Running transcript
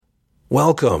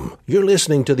Welcome. You're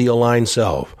listening to The Aligned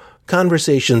Self,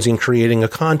 Conversations in Creating a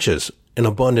Conscious and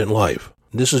Abundant Life.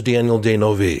 This is Daniel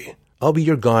D'Neuville. I'll be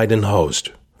your guide and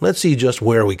host. Let's see just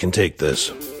where we can take this.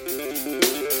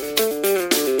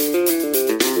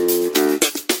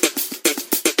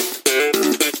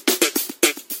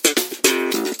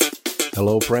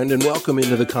 Hello, friend, and welcome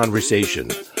into the conversation.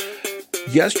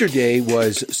 Yesterday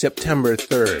was September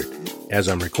 3rd. As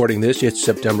I'm recording this, it's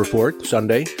September 4th,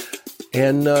 Sunday.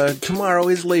 And tomorrow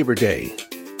is Labor Day.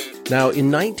 Now,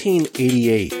 in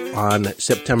 1988, on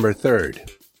September 3rd,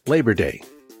 Labor Day,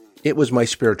 it was my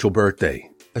spiritual birthday,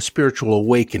 a spiritual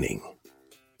awakening.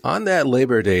 On that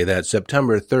Labor Day, that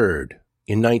September 3rd,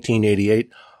 in 1988,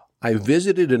 I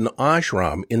visited an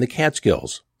ashram in the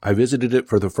Catskills. I visited it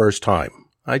for the first time.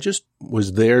 I just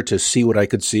was there to see what I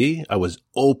could see. I was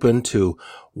open to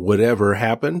whatever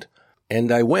happened. And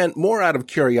I went more out of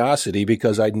curiosity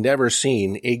because I'd never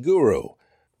seen a guru.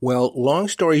 Well, long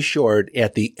story short,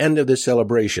 at the end of the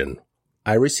celebration,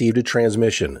 I received a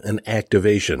transmission, an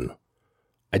activation.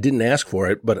 I didn't ask for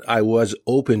it, but I was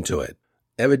open to it.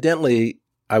 Evidently,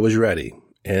 I was ready.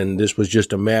 And this was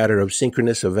just a matter of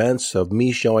synchronous events, of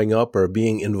me showing up or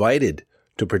being invited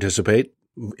to participate,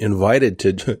 invited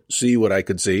to see what I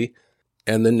could see.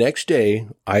 And the next day,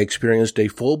 I experienced a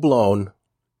full-blown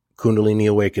Kundalini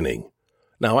awakening.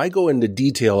 Now, I go into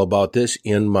detail about this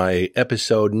in my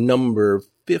episode number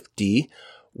 50,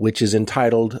 which is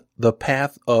entitled The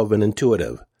Path of an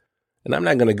Intuitive. And I'm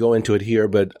not going to go into it here,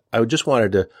 but I just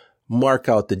wanted to mark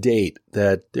out the date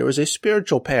that there was a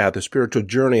spiritual path, a spiritual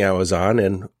journey I was on,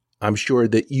 and I'm sure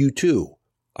that you too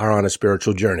are on a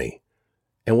spiritual journey.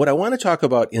 And what I want to talk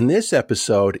about in this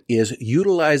episode is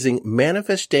utilizing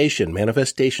manifestation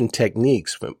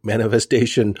techniques, the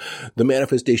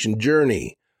manifestation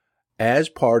journey, as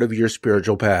part of your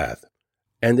spiritual path,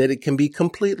 and that it can be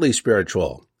completely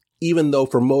spiritual, even though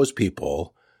for most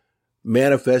people,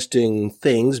 manifesting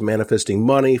things, manifesting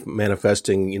money,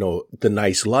 manifesting, the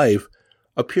nice life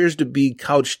appears to be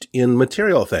couched in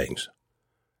material things.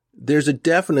 There's a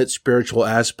definite spiritual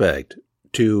aspect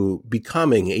to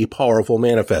becoming a powerful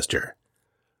manifester.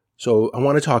 So I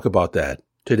want to talk about that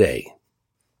today.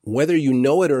 Whether you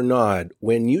know it or not,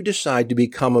 when you decide to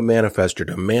become a manifester,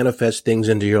 to manifest things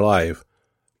into your life,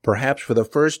 perhaps for the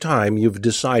first time you've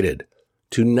decided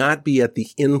to not be at the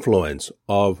influence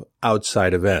of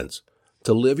outside events,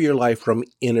 to live your life from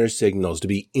inner signals, to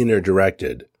be inner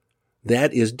directed.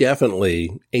 That is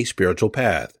definitely a spiritual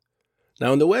path.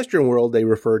 Now, in the Western world, they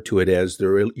refer to it as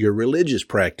your religious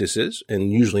practices,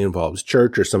 and usually involves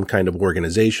church or some kind of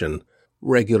organization,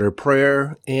 regular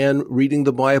prayer, and reading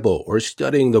the Bible or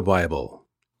studying the Bible,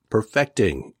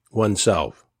 perfecting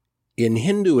oneself. In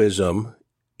Hinduism,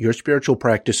 your spiritual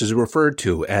practice is referred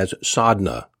to as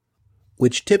sadhana,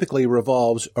 which typically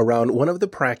revolves around one of the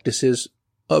practices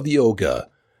of yoga.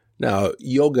 Now,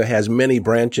 yoga has many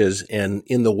branches, and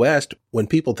in the West, when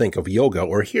people think of yoga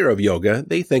or hear of yoga,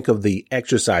 they think of the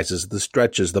exercises, the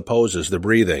stretches, the poses, the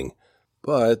breathing.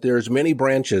 But there's many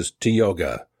branches to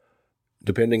yoga.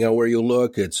 Depending on where you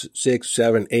look, it's 6,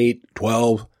 7, 8,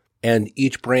 12, and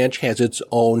each branch has its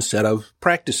own set of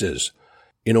practices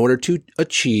in order to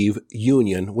achieve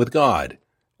union with God.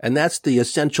 And that's the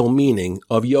essential meaning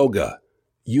of yoga,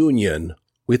 union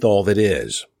with all that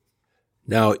is.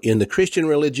 Now, in the Christian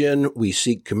religion, we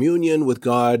seek communion with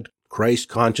God, Christ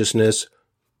consciousness,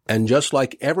 and just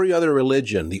like every other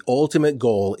religion, the ultimate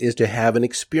goal is to have an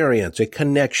experience, a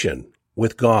connection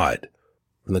with God.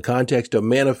 In the context of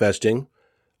manifesting,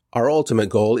 our ultimate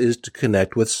goal is to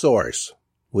connect with Source,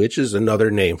 which is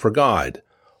another name for God.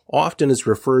 Often it's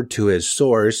referred to as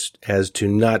Source as to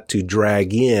not to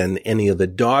drag in any of the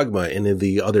dogma, any of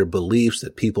the other beliefs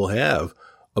that people have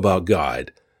about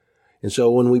God. And so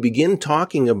when we begin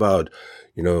talking about,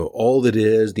 all that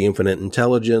is, the infinite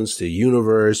intelligence, the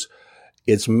universe,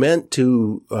 it's meant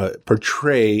to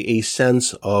portray a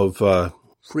sense of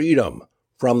freedom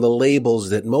from the labels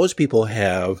that most people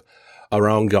have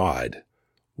around God,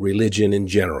 religion in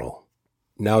general.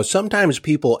 Now, sometimes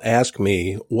people ask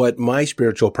me what my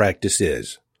spiritual practice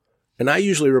is, and I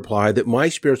usually reply that my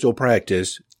spiritual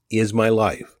practice is my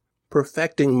life,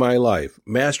 perfecting my life,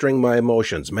 mastering my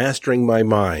emotions, mastering my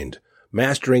mind,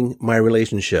 mastering my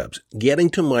relationships, getting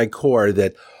to my core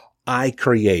that I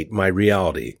create my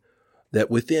reality, that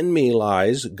within me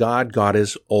lies God,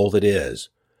 Goddess, all that is.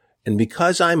 And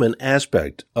because I'm an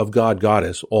aspect of God,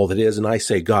 Goddess, all that is, and I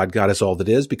say God, Goddess, all that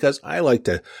is because I like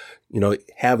to,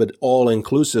 have it all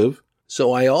inclusive.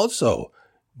 So I also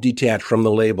detach from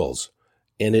the labels,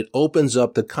 and it opens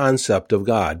up the concept of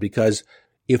God, because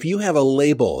if you have a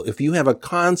label, if you have a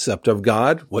concept of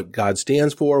God, what God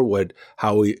stands for,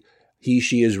 how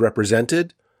she is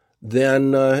represented,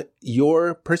 then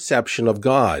your perception of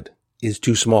God is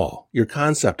too small. Your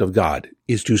concept of God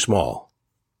is too small.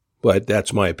 But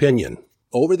that's my opinion.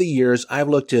 Over the years, I've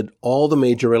looked at all the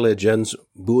major religions,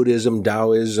 Buddhism,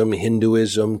 Taoism,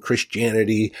 Hinduism,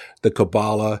 Christianity, the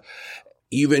Kabbalah,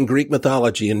 even Greek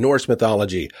mythology and Norse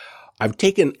mythology. I've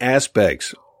taken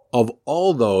aspects of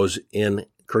all those and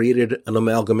created an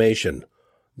amalgamation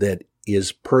that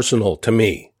is personal to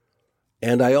me.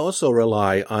 And I also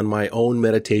rely on my own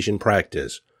meditation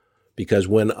practice, because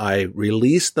when I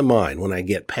release the mind, when I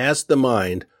get past the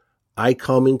mind, I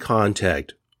come in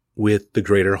contact with the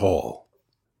greater whole.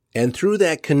 And through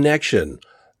that connection,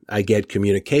 I get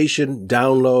communication,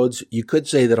 downloads. You could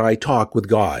say that I talk with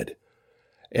God.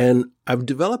 And I've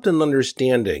developed an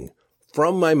understanding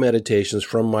from my meditations,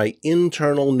 from my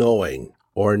internal knowing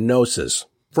or gnosis,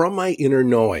 from my inner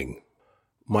knowing,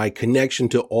 my connection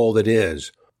to all that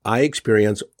is. I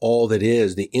experience all that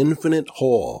is, the infinite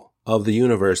whole of the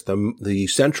universe, the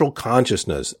central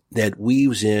consciousness that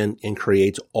weaves in and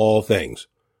creates all things.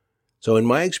 So in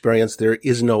my experience, there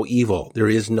is no evil. There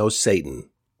is no Satan,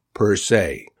 per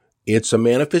se. It's a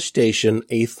manifestation,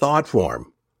 a thought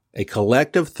form, a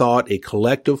collective thought, a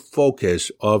collective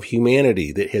focus of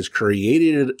humanity that has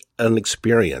created an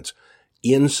experience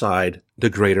inside the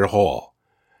greater whole.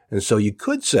 And so you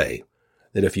could say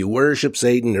that if you worship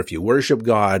Satan or if you worship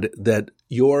God, that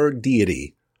your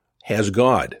deity has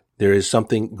God. There is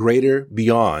something greater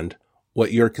beyond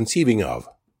what you're conceiving of.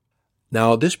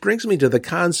 Now, this brings me to the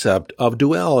concept of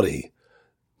duality,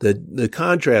 the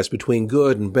contrast between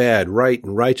good and bad, right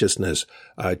and righteousness,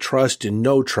 trust and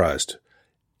no trust.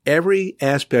 Every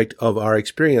aspect of our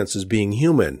experience is being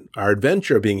human, our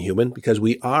adventure being human, because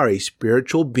we are a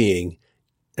spiritual being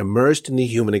immersed in the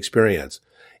human experience.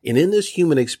 And in this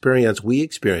human experience, we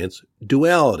experience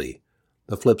duality,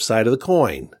 the flip side of the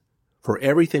coin. For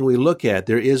everything we look at,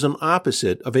 there is an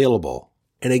opposite available.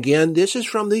 And again, this is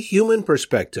from the human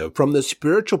perspective. From the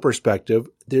spiritual perspective,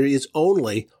 there is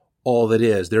only all that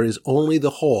is. There is only the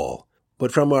whole.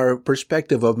 But from our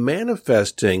perspective of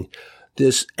manifesting,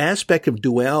 this aspect of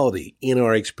duality in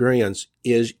our experience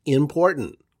is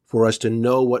important for us to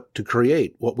know what to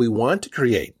create, what we want to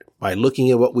create. By looking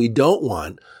at what we don't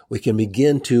want, we can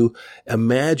begin to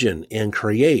imagine and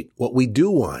create what we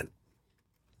do want.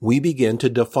 We begin to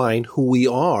define who we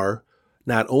are,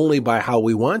 not only by how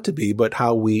we want to be, but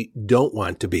how we don't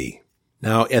want to be.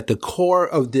 Now, at the core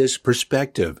of this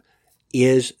perspective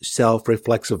is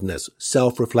self-reflexiveness,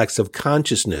 self-reflexive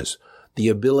consciousness, the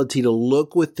ability to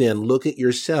look within, look at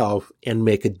yourself, and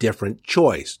make a different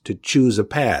choice, to choose a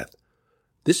path.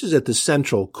 This is at the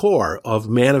central core of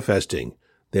manifesting,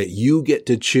 that you get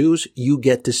to choose, you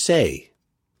get to say.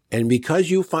 And because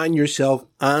you find yourself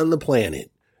on the planet,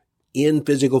 in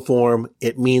physical form,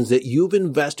 it means that you've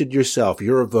invested yourself,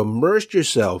 you've immersed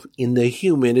yourself in the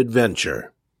human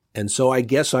adventure. And so I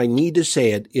guess I need to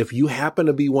say it, if you happen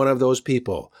to be one of those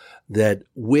people that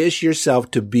wish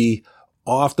yourself to be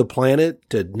off the planet,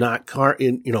 to not,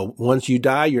 once you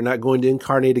die, you're not going to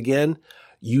incarnate again,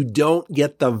 you don't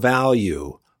get the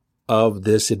value of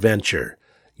this adventure.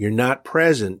 You're not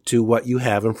present to what you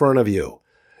have in front of you.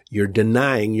 You're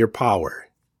denying your power.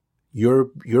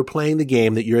 You're playing the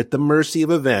game that you're at the mercy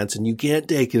of events and you can't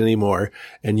take it anymore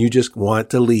and you just want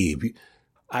to leave.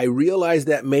 I realize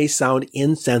that may sound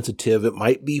insensitive. It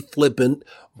might be flippant,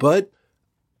 but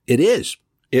it is.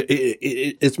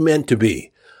 It's meant to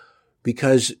be,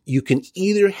 because you can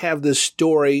either have the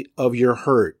story of your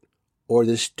hurt or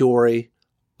the story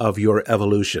of your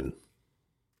evolution.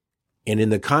 And in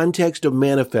the context of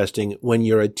manifesting, when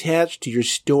you're attached to your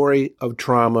story of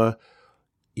trauma,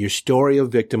 your story of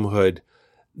victimhood,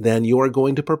 then you are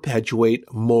going to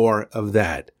perpetuate more of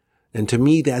that. And to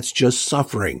me, that's just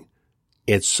suffering.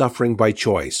 It's suffering by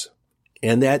choice.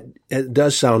 And that it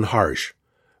does sound harsh,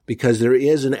 because there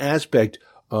is an aspect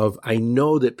of, I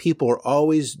know that people are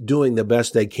always doing the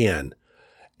best they can.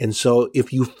 And so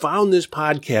if you found this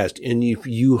podcast and if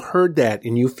you heard that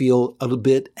and you feel a little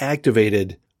bit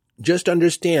activated, just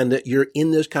understand that you're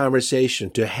in this conversation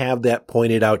to have that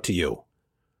pointed out to you,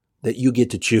 that you get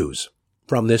to choose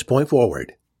from this point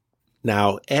forward.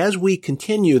 Now, as we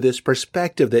continue this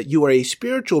perspective that you are a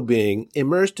spiritual being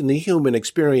immersed in the human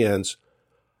experience,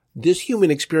 this human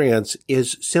experience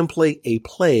is simply a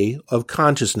play of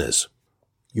consciousness.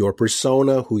 Your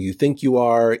persona, who you think you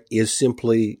are, is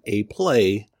simply a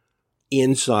play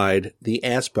inside the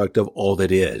aspect of all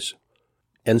that is.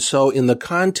 And so in the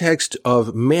context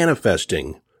of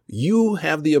manifesting, you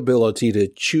have the ability to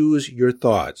choose your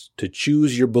thoughts, to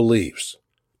choose your beliefs,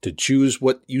 to choose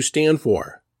what you stand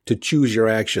for, to choose your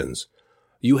actions.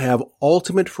 You have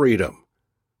ultimate freedom,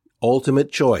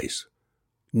 ultimate choice.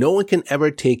 No one can ever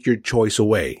take your choice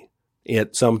away.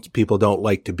 Yet some people don't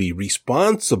like to be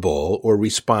responsible or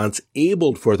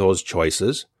response-abled for those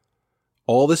choices.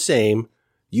 All the same,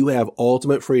 you have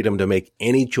ultimate freedom to make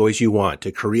any choice you want,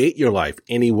 to create your life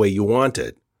any way you want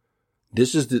it.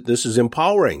 This is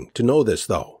empowering to know this,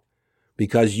 though,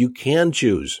 because you can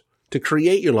choose to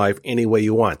create your life any way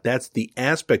you want. That's the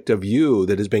aspect of you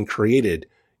that has been created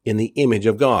in the image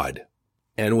of God.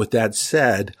 And with that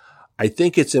said, I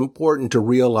think it's important to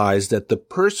realize that the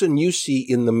person you see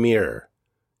in the mirror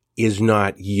is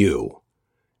not you.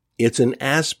 It's an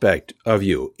aspect of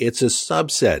you. It's a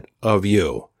subset of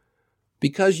you.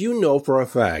 Because you know for a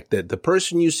fact that the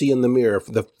person you see in the mirror,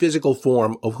 the physical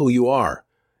form of who you are,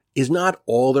 is not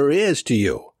all there is to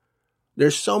you.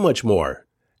 There's so much more.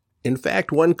 In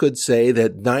fact, one could say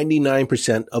that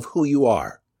 99% of who you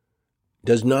are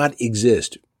does not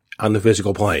exist on the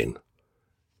physical plane.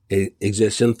 It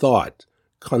exists in thought,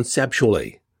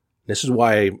 conceptually. This is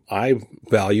why I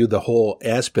value the whole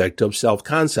aspect of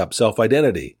self-concept,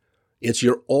 self-identity. It's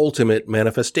your ultimate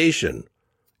manifestation.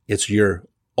 It's your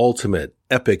ultimate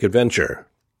epic adventure.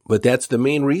 But that's the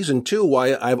main reason, too,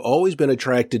 why I've always been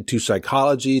attracted to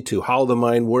psychology, to how the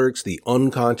mind works, the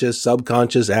unconscious,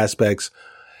 subconscious aspects,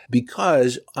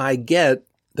 because I get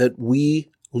that we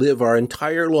live our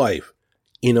entire life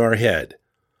in our head.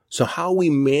 So how we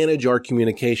manage our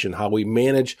communication, how we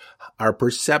manage our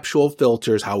perceptual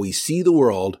filters, how we see the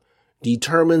world,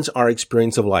 determines our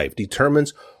experience of life,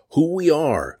 determines who we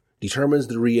are, determines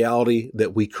the reality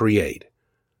that we create.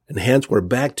 And hence we're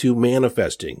back to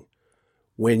manifesting.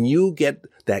 When you get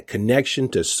that connection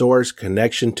to source,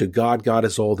 connection to God, God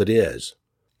is all that is,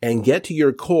 and get to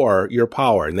your core, your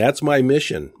power, and that's my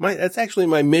mission. That's actually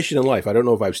my mission in life. I don't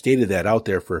know if I've stated that out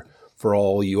there for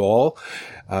all you all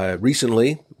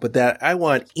recently, but that I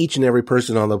want each and every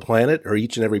person on the planet, or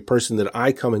each and every person that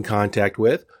I come in contact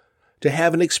with, to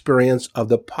have an experience of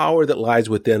the power that lies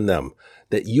within them,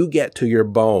 that you get to your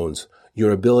bones,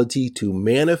 your ability to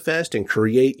manifest and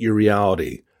create your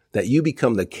reality, that you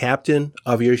become the captain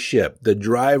of your ship, the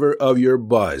driver of your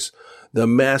bus, the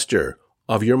master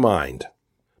of your mind.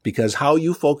 Because how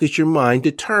you focus your mind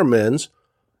determines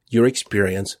your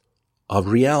experience of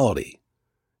reality.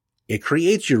 It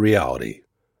creates your reality.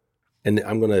 And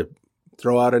I'm going to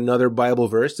throw out another Bible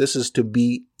verse. This is to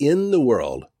be in the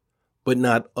world, but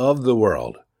not of the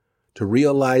world. To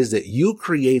realize that you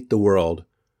create the world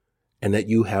and that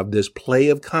you have this play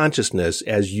of consciousness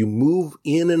as you move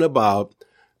in and about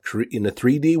in the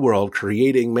 3D world,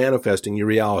 creating, manifesting your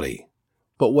reality.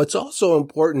 But what's also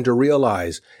important to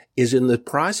realize is in the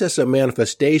process of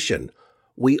manifestation,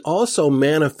 we also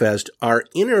manifest our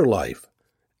inner life.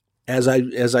 As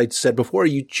I said before,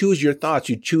 you choose your thoughts,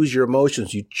 you choose your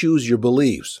emotions, you choose your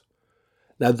beliefs.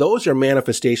 Now, those are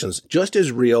manifestations just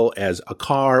as real as a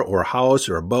car or a house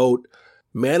or a boat.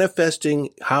 Manifesting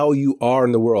how you are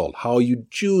in the world, how you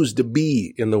choose to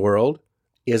be in the world,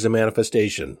 is a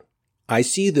manifestation. I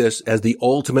see this as the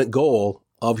ultimate goal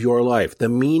of your life. The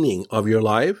meaning of your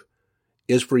life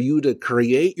is for you to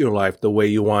create your life the way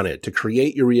you want it, to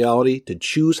create your reality, to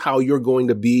choose how you're going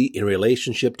to be in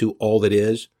relationship to all that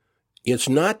is. It's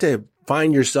not to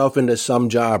find yourself into some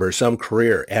job or some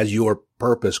career as your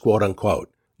purpose, quote unquote.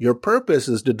 Your purpose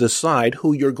is to decide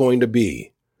who you're going to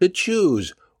be, to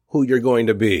choose who you're going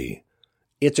to be.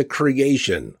 It's a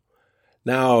creation.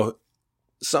 Now,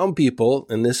 some people,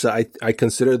 and this I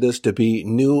consider this to be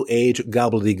new age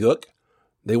gobbledygook,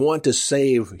 they want to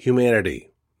save humanity.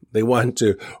 They want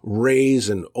to raise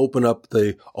and open up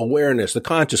the awareness, the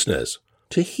consciousness,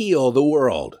 to heal the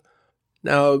world.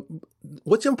 Now,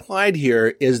 what's implied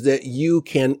here is that you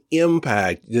can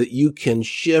impact, that you can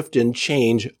shift and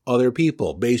change other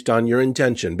people based on your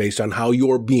intention, based on how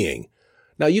you're being.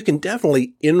 Now, you can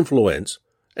definitely influence,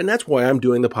 and that's why I'm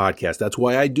doing the podcast. That's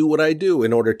why I do what I do,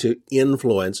 in order to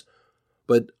influence.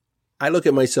 But I look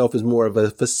at myself as more of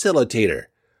a facilitator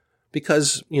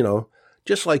because,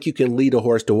 just like you can lead a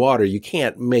horse to water, you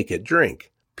can't make it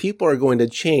drink. People are going to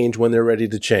change when they're ready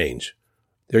to change.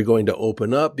 They're going to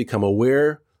open up, become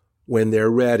aware when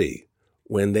they're ready,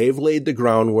 when they've laid the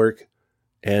groundwork,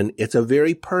 and it's a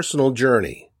very personal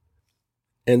journey.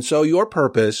 And so your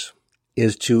purpose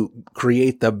is to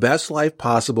create the best life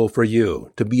possible for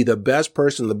you, to be the best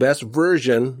person, the best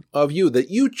version of you that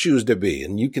you choose to be,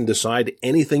 and you can decide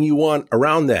anything you want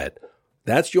around that.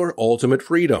 That's your ultimate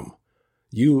freedom.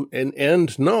 You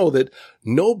and know that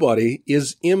nobody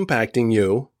is impacting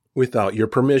you without your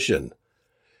permission.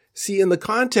 See, in the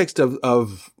context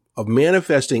of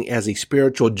manifesting as a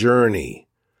spiritual journey,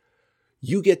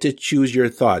 You get to choose your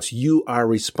thoughts. You are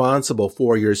responsible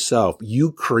for yourself.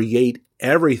 You create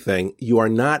everything. You are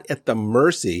not at the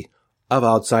mercy of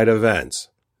outside events.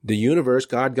 The universe,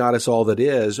 God, Goddess, all that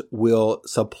is, will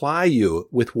supply you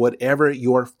with whatever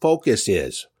your focus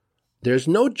is. There's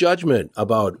no judgment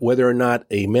about whether or not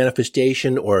a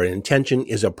manifestation or an intention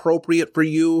is appropriate for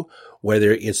you,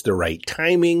 whether it's the right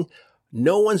timing.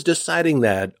 No one's deciding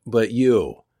that but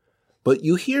you. But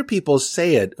you hear people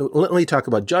say it. Let me talk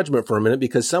about judgment for a minute,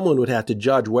 because someone would have to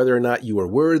judge whether or not you are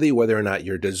worthy, whether or not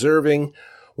you're deserving,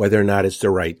 whether or not it's the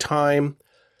right time.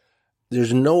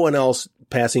 There's no one else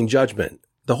passing judgment.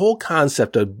 The whole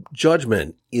concept of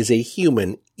judgment is a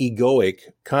human, egoic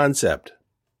concept.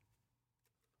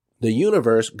 The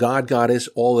universe, God, Goddess,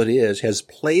 all it is, has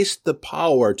placed the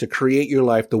power to create your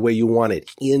life the way you want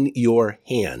it in your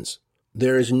hands.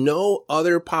 There is no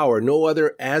other power, no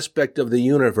other aspect of the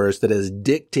universe that is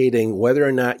dictating whether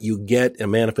or not you get a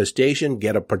manifestation,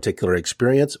 get a particular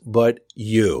experience, but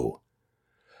you.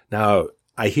 Now,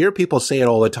 I hear people say it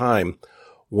all the time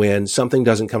when something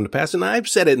doesn't come to pass, and I've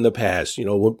said it in the past,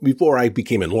 before I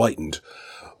became enlightened.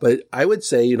 But I would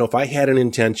say, if I had an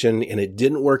intention and it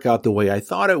didn't work out the way I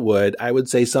thought it would, I would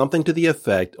say something to the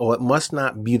effect, it must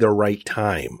not be the right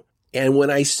time. And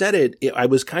when I said it, I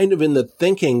was kind of in the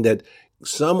thinking that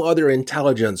some other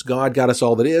intelligence, God, Goddess,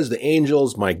 all that is, the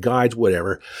angels, my guides,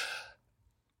 whatever,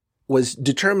 was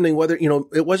determining whether,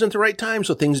 it wasn't the right time,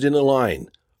 so things didn't align.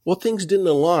 Well, things didn't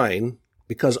align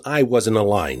because I wasn't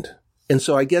aligned. And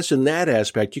so I guess in that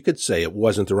aspect, you could say it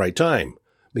wasn't the right time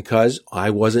because I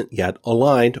wasn't yet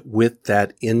aligned with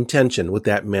that intention, with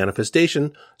that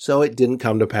manifestation, so it didn't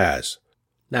come to pass.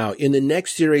 Now, in the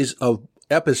next series of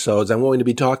episodes, I'm going to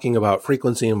be talking about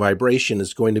frequency and vibration.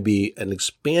 It's going to be an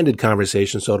expanded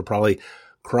conversation, so it'll probably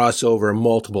cross over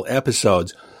multiple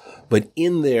episodes. But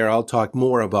in there, I'll talk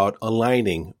more about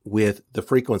aligning with the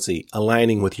frequency,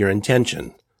 aligning with your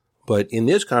intention. But in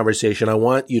this conversation, I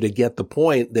want you to get the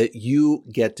point that you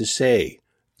get to say.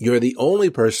 You're the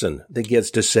only person that gets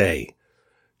to say.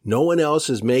 No one else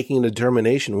is making a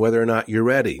determination whether or not you're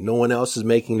ready. No one else is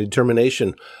making a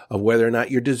determination of whether or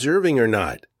not you're deserving or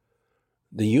not.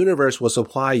 The universe will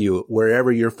supply you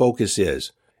wherever your focus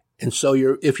is. And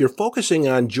so if you're focusing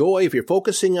on joy, if you're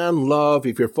focusing on love,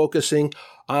 if you're focusing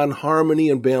on harmony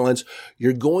and balance,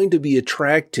 you're going to be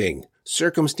attracting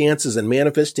circumstances and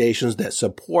manifestations that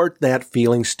support that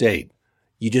feeling state.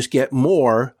 You just get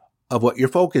more of what your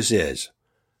focus is.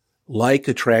 Like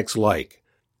attracts like.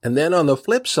 And then on the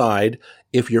flip side,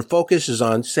 if your focus is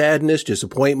on sadness,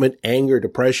 disappointment, anger,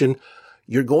 depression,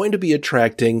 you're going to be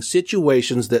attracting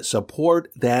situations that support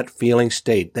that feeling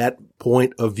state, that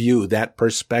point of view, that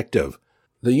perspective.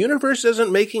 The universe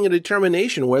isn't making a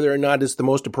determination whether or not it's the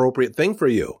most appropriate thing for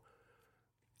you.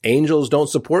 Angels don't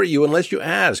support you unless you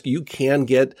ask. You can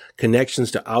get connections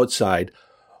to outside,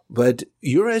 but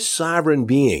you're a sovereign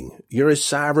being. You're a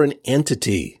sovereign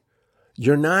entity.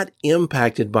 You're not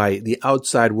impacted by the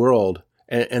outside world.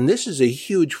 And this is a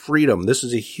huge freedom. This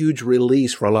is a huge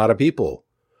release for a lot of people.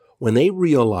 When they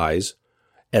realize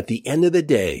at the end of the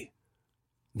day,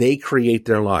 they create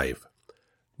their life.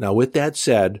 Now, with that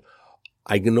said,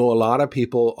 I know a lot of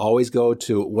people always go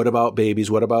to, what about babies?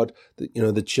 What about,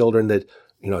 the children that,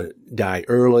 die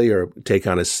early or take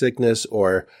on a sickness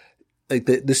or like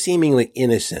the seemingly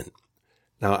innocent.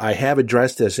 Now, I have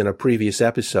addressed this in a previous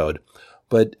episode,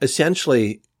 but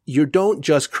essentially, you don't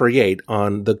just create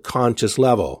on the conscious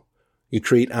level. You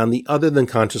create on the other than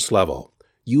conscious level.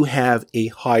 You have a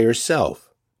higher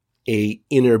self, a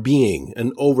inner being,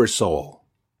 an oversoul.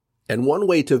 And one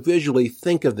way to visually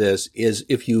think of this is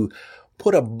if you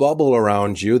put a bubble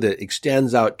around you that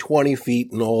extends out 20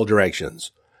 feet in all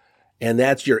directions, and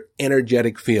that's your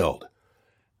energetic field.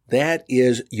 That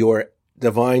is your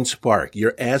divine spark,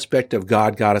 your aspect of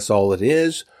God, Goddess, all it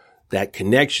is, that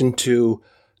connection to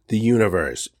the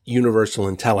universe, universal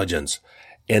intelligence.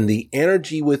 And the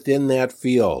energy within that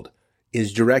field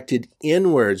is directed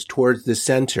inwards towards the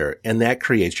center, and that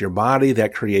creates your body,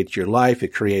 that creates your life,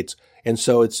 and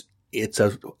so it's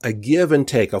a give and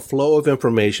take, a flow of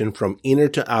information from inner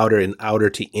to outer and outer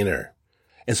to inner.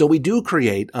 And so we do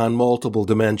create on multiple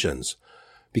dimensions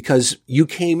because you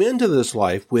came into this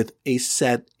life with a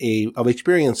set of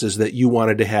experiences that you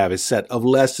wanted to have, a set of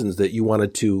lessons that you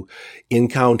wanted to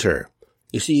encounter.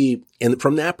 You see, and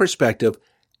from that perspective,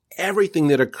 everything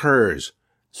that occurs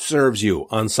serves you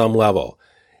on some level.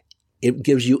 It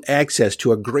gives you access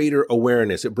to a greater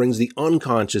awareness. It brings the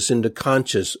unconscious into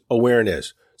conscious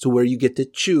awareness. So where you get to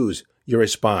choose your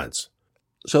response.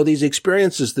 So these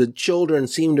experiences that children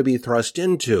seem to be thrust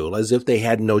into as if they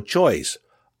had no choice.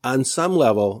 On some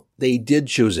level, they did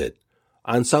choose it.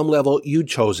 On some level, you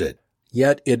chose it.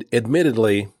 Yet,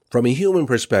 admittedly, from a human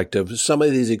perspective, some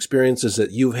of these experiences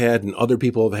that you've had and other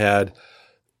people have had,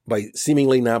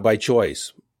 seemingly not by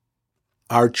choice.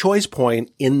 Our choice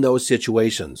point in those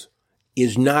situations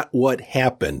is not what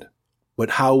happened,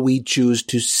 but how we choose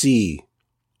to see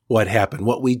what happened,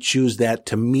 what we choose that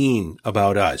to mean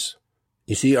about us.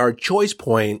 You see, our choice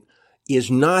point is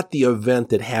not the event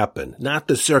that happened, not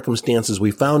the circumstances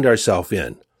we found ourselves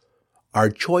in. Our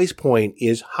choice point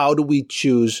is how do we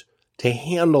choose to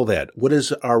handle that? What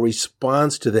is our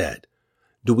response to that?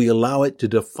 Do we allow it to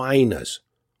define us,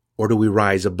 or do we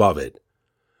rise above it?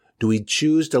 Do we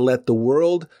choose to let the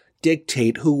world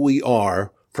dictate who we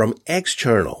are from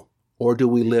external, or do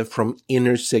we live from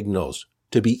inner signals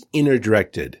to be inner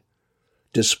directed?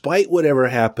 Despite whatever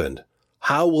happened,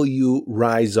 how will you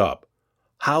rise up?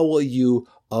 How will you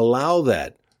allow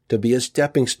that to be a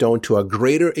stepping stone to a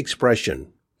greater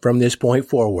expression from this point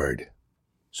forward?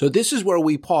 So this is where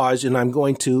we pause, and I'm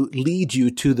going to lead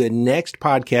you to the next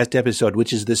podcast episode,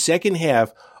 which is the second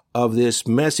half of this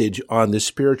message on the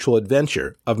spiritual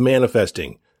adventure of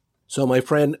manifesting. So my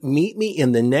friend, meet me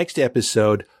in the next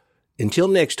episode. Until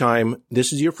next time,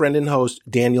 this is your friend and host,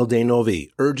 Daniel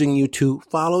D'Novi, urging you to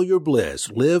follow your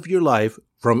bliss, live your life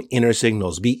from inner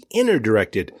signals, be inner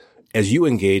directed as you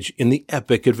engage in the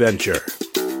epic adventure.